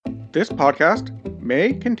This podcast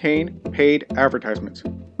may contain paid advertisements,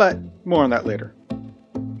 but more on that later.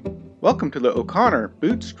 Welcome to the O'Connor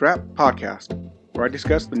Bootstrap Podcast, where I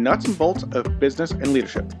discuss the nuts and bolts of business and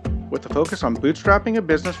leadership, with a focus on bootstrapping a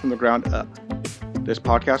business from the ground up. This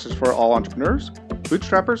podcast is for all entrepreneurs,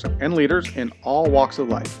 bootstrappers, and leaders in all walks of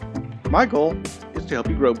life. My goal is to help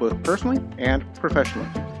you grow both personally and professionally.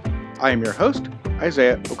 I am your host,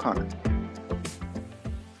 Isaiah O'Connor.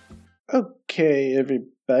 Okay,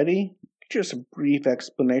 everybody, just a brief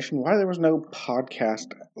explanation why there was no podcast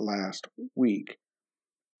last week.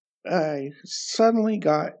 I suddenly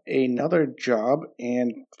got another job,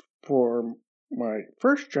 and for my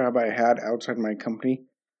first job I had outside my company,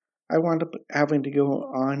 I wound up having to go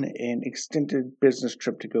on an extended business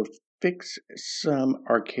trip to go fix some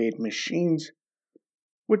arcade machines,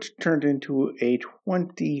 which turned into a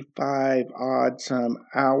 25-odd-some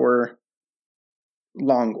hour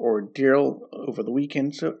long ordeal over the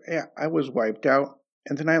weekend. So yeah, I was wiped out,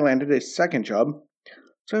 and then I landed a second job.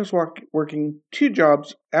 So I was working two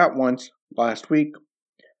jobs at once last week.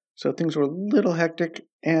 So things were a little hectic,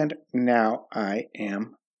 and now I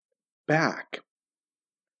am back.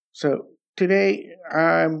 So today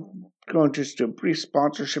I'm going to do a brief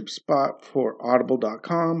sponsorship spot for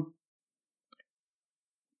Audible.com.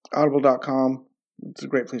 Audible.com, it's a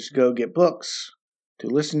great place to go get books, to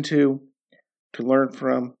listen to learn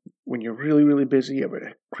from. When you're really, really busy, you have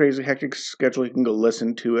a crazy, hectic schedule, you can go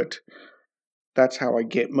listen to it. That's how I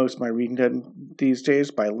get most of my reading done these days,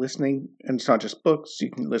 by listening. And it's not just books. You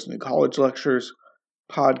can listen to college lectures,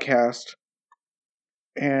 podcasts,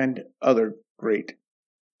 and other great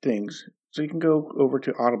things. So you can go over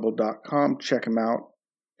to audible.com, check them out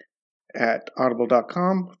at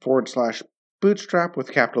audible.com/bootstrap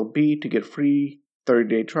with capital B to get a free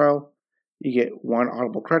 30-day trial. You get 1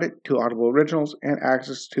 Audible credit, 2 Audible originals, and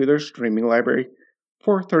access to their streaming library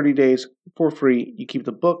for 30 days for free. You keep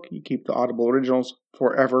the book, you keep the Audible originals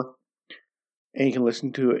forever, and you can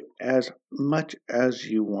listen to it as much as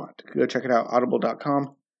you want. Go check it out,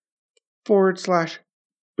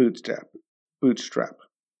 audible.com/bootstrap.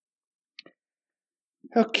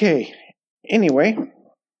 Okay, anyway,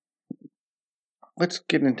 let's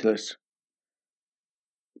get into this.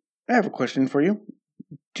 I have a question for you.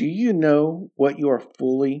 Do you know what you are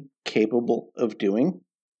fully capable of doing?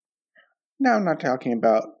 Now, I'm not talking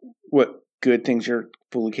about what good things you're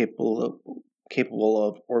fully capable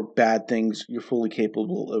of, or bad things you're fully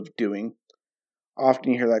capable of doing.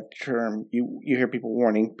 Often you hear that term, you hear people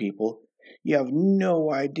warning people, you have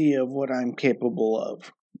no idea of what I'm capable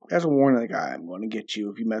of. As a warning, like, I'm going to get you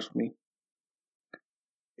if you mess with me,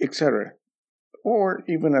 etc. Or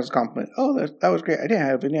even as a compliment, oh, that was great, I didn't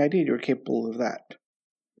have any idea you were capable of that.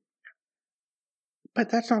 But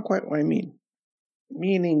that's not quite what I mean.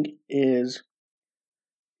 Meaning is,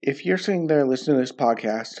 if you're sitting there listening to this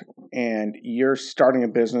podcast and you're starting a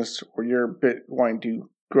business, or you're wanting to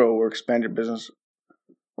grow or expand your business,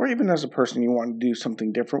 or even as a person you want to do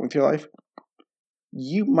something different with your life,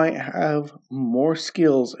 you might have more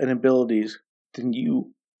skills and abilities than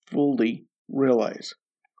you fully realize,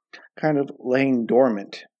 kind of laying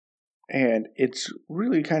dormant. And it's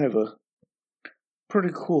really kind of a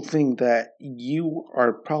pretty cool thing that you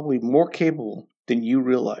are probably more capable than you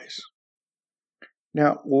realize.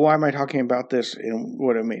 Now, why am I talking about this and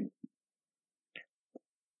what I mean?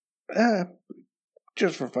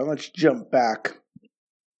 Just for fun, let's jump back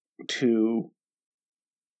to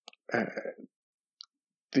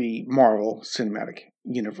the Marvel Cinematic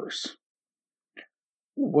Universe.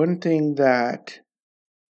 One thing that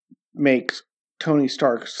makes Tony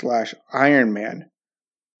Stark / Iron Man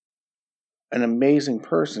an amazing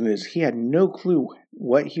person is he had no clue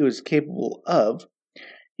what he was capable of.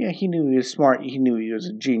 Yeah, he knew he was smart, he knew he was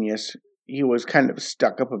a genius, he was kind of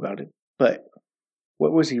stuck up about it, but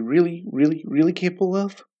what was he really, really, really capable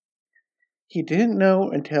of? He didn't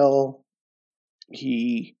know until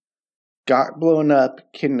he got blown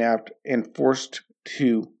up, kidnapped, and forced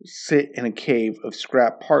to sit in a cave of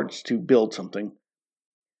scrap parts to build something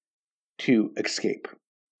to escape.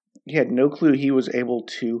 He had no clue he was able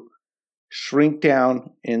to shrink down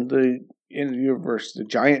in the universe the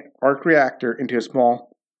giant arc reactor into a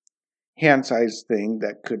small hand-sized thing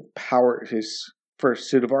that could power his first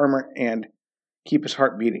suit of armor and keep his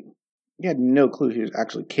heart beating. He had no clue he was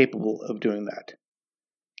actually capable of doing that.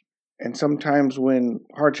 And sometimes when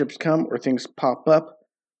hardships come or things pop up,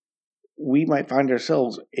 we might find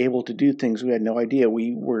ourselves able to do things we had no idea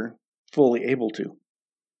we were fully able to.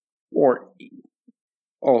 Or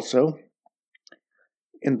also,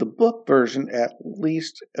 in the book version, at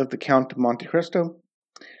least, of The Count of Monte Cristo,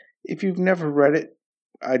 if you've never read it,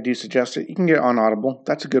 I do suggest it. You can get it on Audible.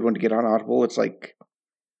 That's a good one to get on Audible. It's like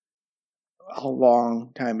a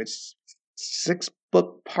long time. It's 6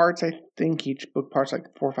 book parts, I think. Each book part's like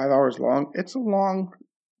 4 or 5 hours long. It's a long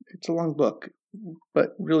book, but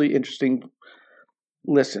really interesting.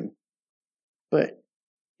 Listen. But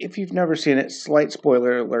if you've never seen it, slight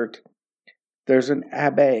spoiler alert, there's an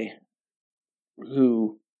abbé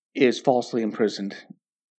who is falsely imprisoned,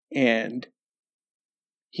 and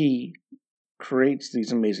he creates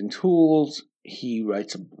these amazing tools. He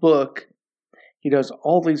writes a book. He does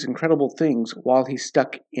all these incredible things while he's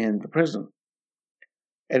stuck in the prison.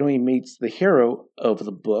 And when he meets the hero of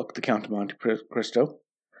the book, the Count of Monte Cristo,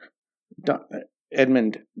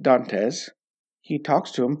 Edmond Dantes, he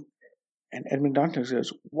talks to him, and Edmond Dantes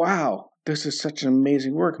says, "Wow, this is such an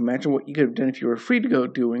amazing work. Imagine what you could have done if you were free to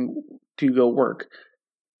go work."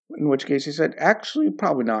 In which case he said, "Actually,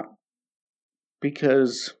 probably not.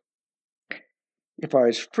 Because if I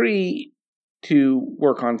was free to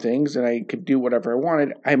work on things and I could do whatever I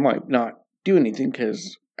wanted, I might not do anything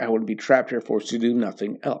because I would be trapped here, forced to do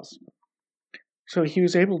nothing else." So he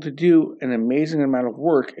was able to do an amazing amount of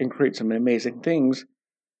work and create some amazing things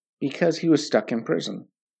because he was stuck in prison.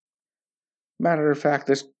 Matter of fact,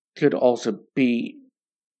 this could also be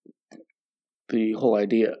the whole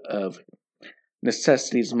idea of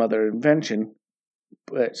necessity's mother of invention,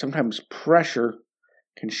 but sometimes pressure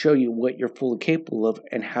can show you what you're fully capable of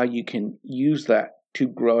and how you can use that to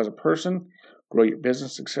grow as a person, grow your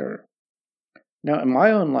business, etc. Now, in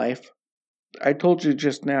my own life, I told you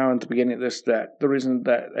just now at the beginning of this that the reason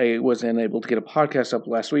that I wasn't able to get a podcast up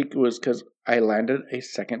last week was because I landed a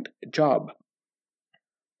second job.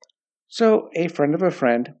 So, a friend of a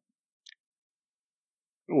friend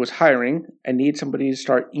was hiring and needed somebody to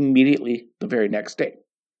start immediately the very next day.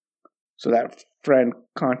 So that friend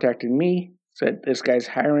contacted me, said, "This guy's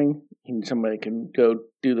hiring. He needs somebody who can go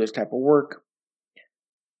do this type of work.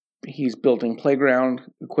 He's building playground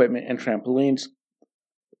equipment and trampolines.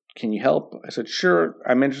 Can you help?" I said, "Sure,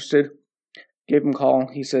 I'm interested." Gave him a call.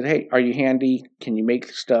 He said, "Hey, are you handy? Can you make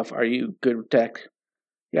stuff? Are you good with tech?"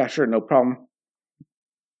 "Yeah, sure, no problem."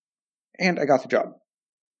 And I got the job.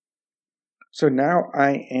 So now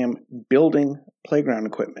I am building playground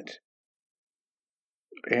equipment.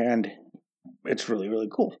 And it's really, really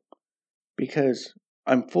cool because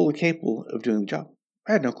I'm fully capable of doing the job.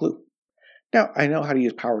 I had no clue. Now, I know how to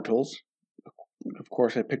use power tools. Of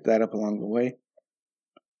course, I picked that up along the way.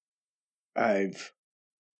 I've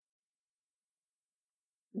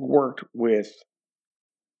worked with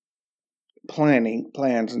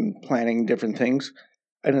plans and planning different things,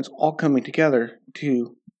 and it's all coming together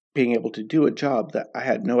to being able to do a job that I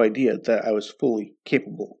had no idea that I was fully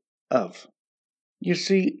capable of. You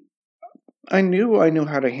see, I knew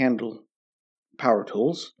how to handle power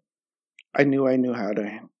tools. I knew how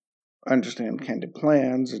to understand kind of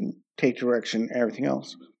plans and take direction, everything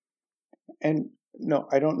else. And no,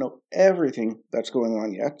 I don't know everything that's going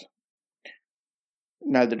on yet.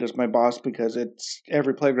 Neither does my boss, because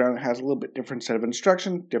every playground has a little bit different set of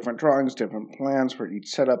instructions, different drawings, different plans for each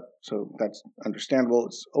setup, so that's understandable.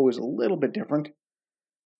 It's always a little bit different.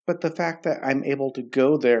 But the fact that I'm able to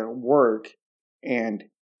go there, work, and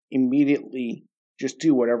immediately just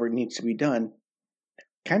do whatever needs to be done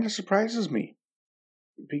kind of surprises me,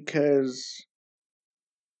 because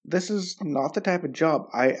this is not the type of job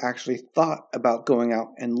I actually thought about going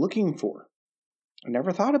out and looking for. I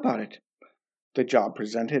never thought about it. The job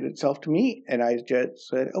presented itself to me, and I just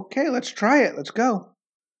said, "Okay, let's try it. Let's go."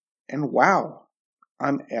 And wow,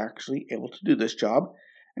 I'm actually able to do this job,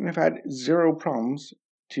 and I've had zero problems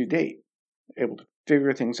to date. Able to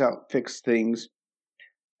figure things out, fix things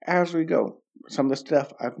as we go. Some of the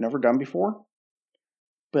stuff I've never done before,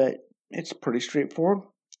 but it's pretty straightforward.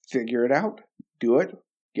 Figure it out, do it,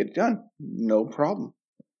 get it done. No problem.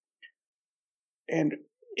 And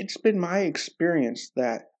it's been my experience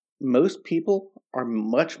that most people are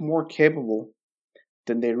much more capable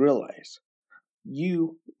than they realize.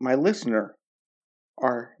 You, my listener,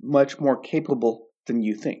 are much more capable than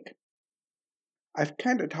you think. I've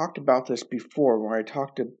kind of talked about this before, where I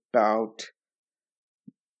talked about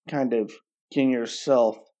kind of getting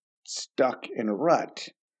yourself stuck in a rut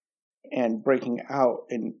and breaking out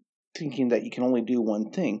and thinking that you can only do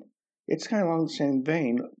one thing. It's kind of along the same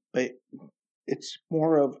vein, but it's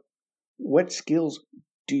more of, what skills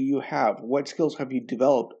do you have? What skills have you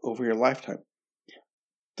developed over your lifetime?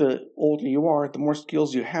 The older you are, the more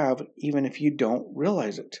skills you have, even if you don't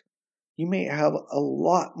realize it. You may have a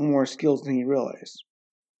lot more skills than you realize.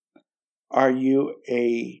 Are you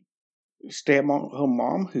a stay-at-home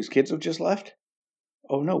mom whose kids have just left?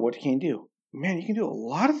 Oh no, what can you do? Man, you can do a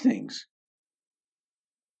lot of things.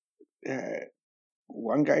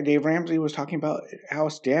 one guy, Dave Ramsey, was talking about how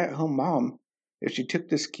a stay-at-home mom, if she took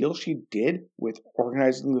the skills she did with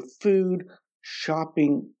organizing the food,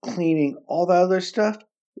 shopping, cleaning, all that other stuff,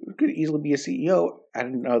 could easily be a CEO at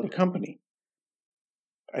another company.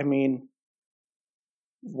 I mean,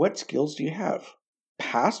 what skills do you have?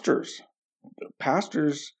 Pastor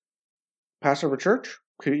of a church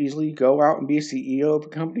could easily go out and be a CEO of a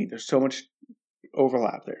company. There's so much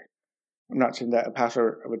overlap there. I'm not saying that a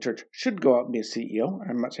pastor of a church should go out and be a CEO.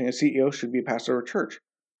 I'm not saying a CEO should be a pastor of a church.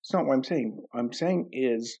 It's not what I'm saying. What I'm saying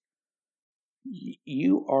is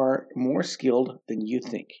you are more skilled than you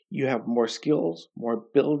think. You have more skills, more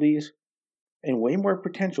abilities, and way more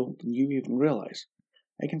potential than you even realize.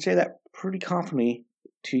 I can say that pretty confidently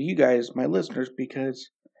to you guys, my listeners, because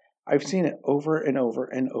I've seen it over and over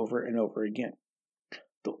and over and over again.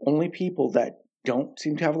 The only people that don't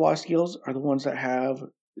seem to have a lot of skills are the ones that have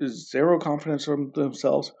zero confidence in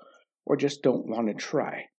themselves or just don't want to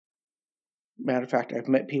try. Matter of fact, I've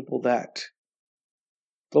met people that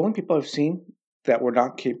the only people I've seen that were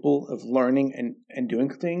not capable of learning and doing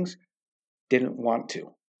things didn't want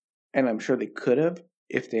to. And I'm sure they could have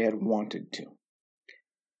if they had wanted to.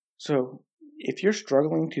 So if you're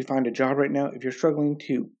struggling to find a job right now, if you're struggling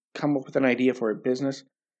to come up with an idea for a business,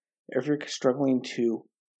 if you're struggling to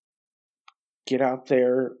get out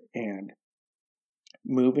there and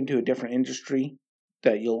move into a different industry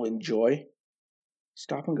that you'll enjoy,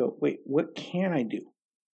 stop and go, wait, what can I do?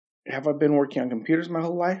 Have I been working on computers my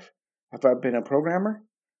whole life? Have I been a programmer?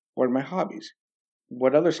 What are my hobbies?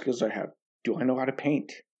 What other skills do I have? Do I know how to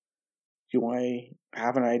paint? Do I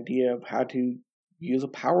have an idea of how to use a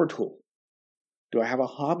power tool? Do I have a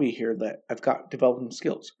hobby here that I've got developing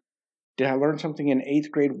skills? Did I learn something in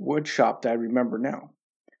 8th grade wood shop that I remember now?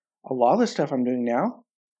 A lot of the stuff I'm doing now,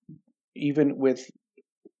 even with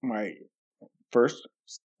my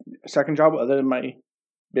second job other than my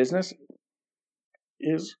business,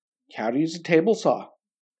 is how to use a table saw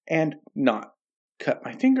and not cut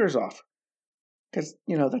my fingers off. Because,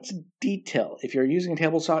 that's a detail. If you're using a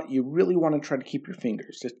table saw, you really want to try to keep your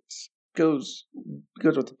fingers. It goes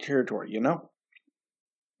with the territory,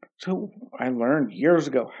 So I learned years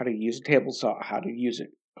ago how to use a table saw, how to use it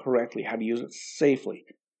correctly, how to use it safely,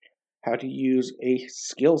 how to use a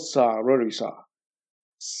skill saw, rotary saw,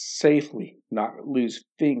 safely, not lose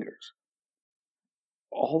fingers.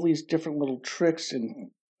 All these different little tricks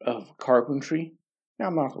of carpentry. Now,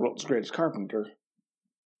 I'm not the world's greatest carpenter,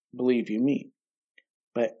 believe you me,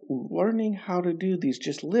 but learning how to do these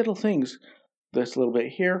just little things, this little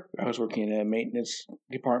bit here, I was working in a maintenance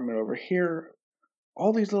department over here,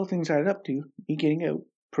 all these little things added up to me getting a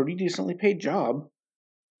pretty decently paid job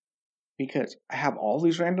because I have all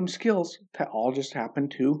these random skills that all just happen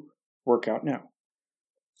to work out now.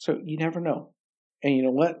 So you never know. And you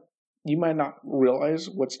know what? You might not realize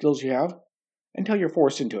what skills you have until you're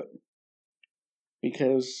forced into it.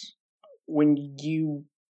 Because when you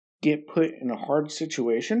get put in a hard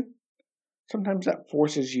situation, sometimes that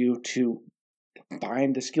forces you to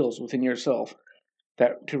find the skills within yourself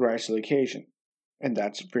that to rise to the occasion. And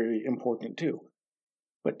that's very important too.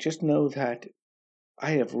 But just know that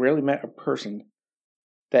I have rarely met a person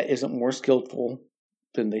that isn't more skillful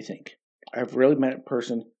than they think. I've rarely met a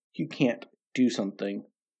person who can't do something,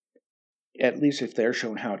 at least if they're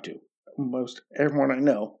shown how to. Most everyone I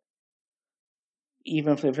know,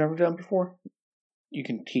 even if they've never done it before, you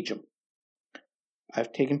can teach them.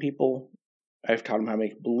 I've taken people, I've taught them how to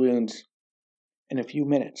make balloons in a few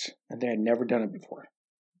minutes, and they had never done it before.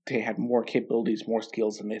 They had more capabilities, more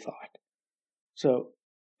skills than they thought. So,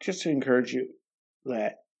 just to encourage you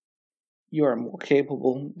that you are more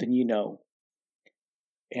capable than you know,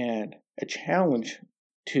 and a challenge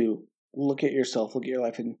to look at yourself, look at your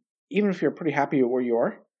life, and even if you're pretty happy where you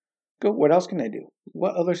are, go, what else can I do?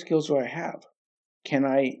 What other skills do I have? Can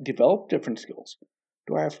I develop different skills?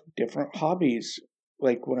 Do I have different hobbies?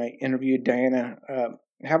 Like when I interviewed Diana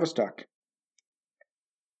Haverstock,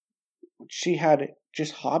 she had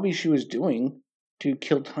just hobbies she was doing to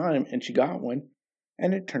kill time, and she got one,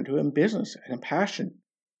 and it turned to a business and a passion.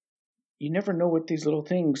 You never know what these little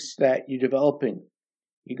things that you're developing.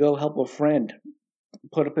 You go help a friend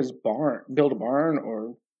put up his barn, build a barn,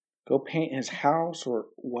 or go paint his house, or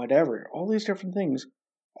whatever. All these different things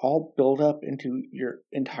all build up into your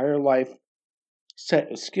entire life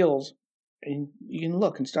set of skills, and you can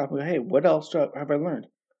look and stop and go, hey, what else have I learned?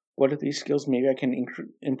 What are these skills maybe I can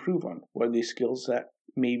improve on? What are these skills that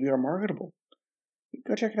maybe are marketable?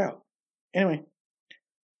 Go check it out. Anyway,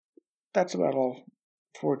 that's about all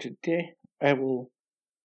for today. I will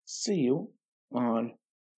see you on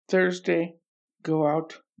Thursday. Go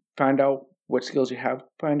out, find out what skills you have,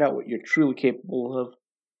 find out what you're truly capable of,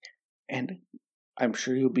 and I'm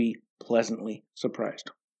sure you'll be pleasantly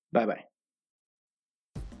surprised. Bye-bye.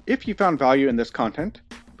 If you found value in this content,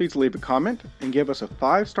 please leave a comment and give us a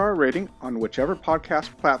 5-star rating on whichever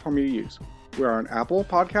podcast platform you use. We're on Apple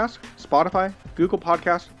Podcasts, Spotify, Google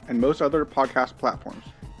Podcasts, and most other podcast platforms.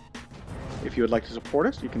 If you would like to support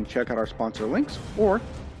us, you can check out our sponsor links, or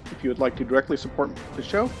if you would like to directly support the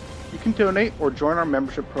show, you can donate or join our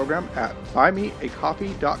membership program at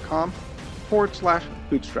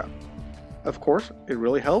buymeacoffee.com/bootstrap. Of course, it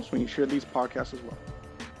really helps when you share these podcasts as well.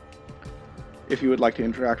 If you would like to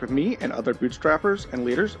interact with me and other bootstrappers and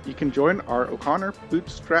leaders, you can join our O'Connor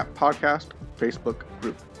Bootstrap Podcast Facebook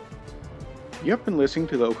group. You have been listening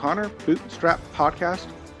to the O'Connor Bootstrap Podcast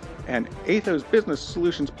and Athos Business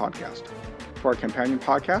Solutions Podcast. For our companion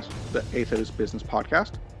podcast, the Athos Business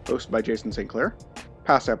Podcast, hosted by Jason St. Clair,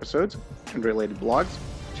 past episodes, and related blogs,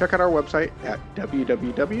 check out our website at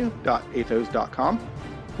www.athos.com,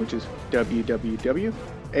 which is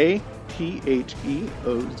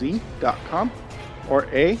www.atheoz.com, or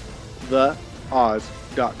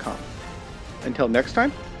theoz.com. Until next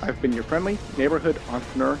time, I've been your friendly neighborhood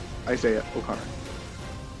entrepreneur, Isaiah O'Connor.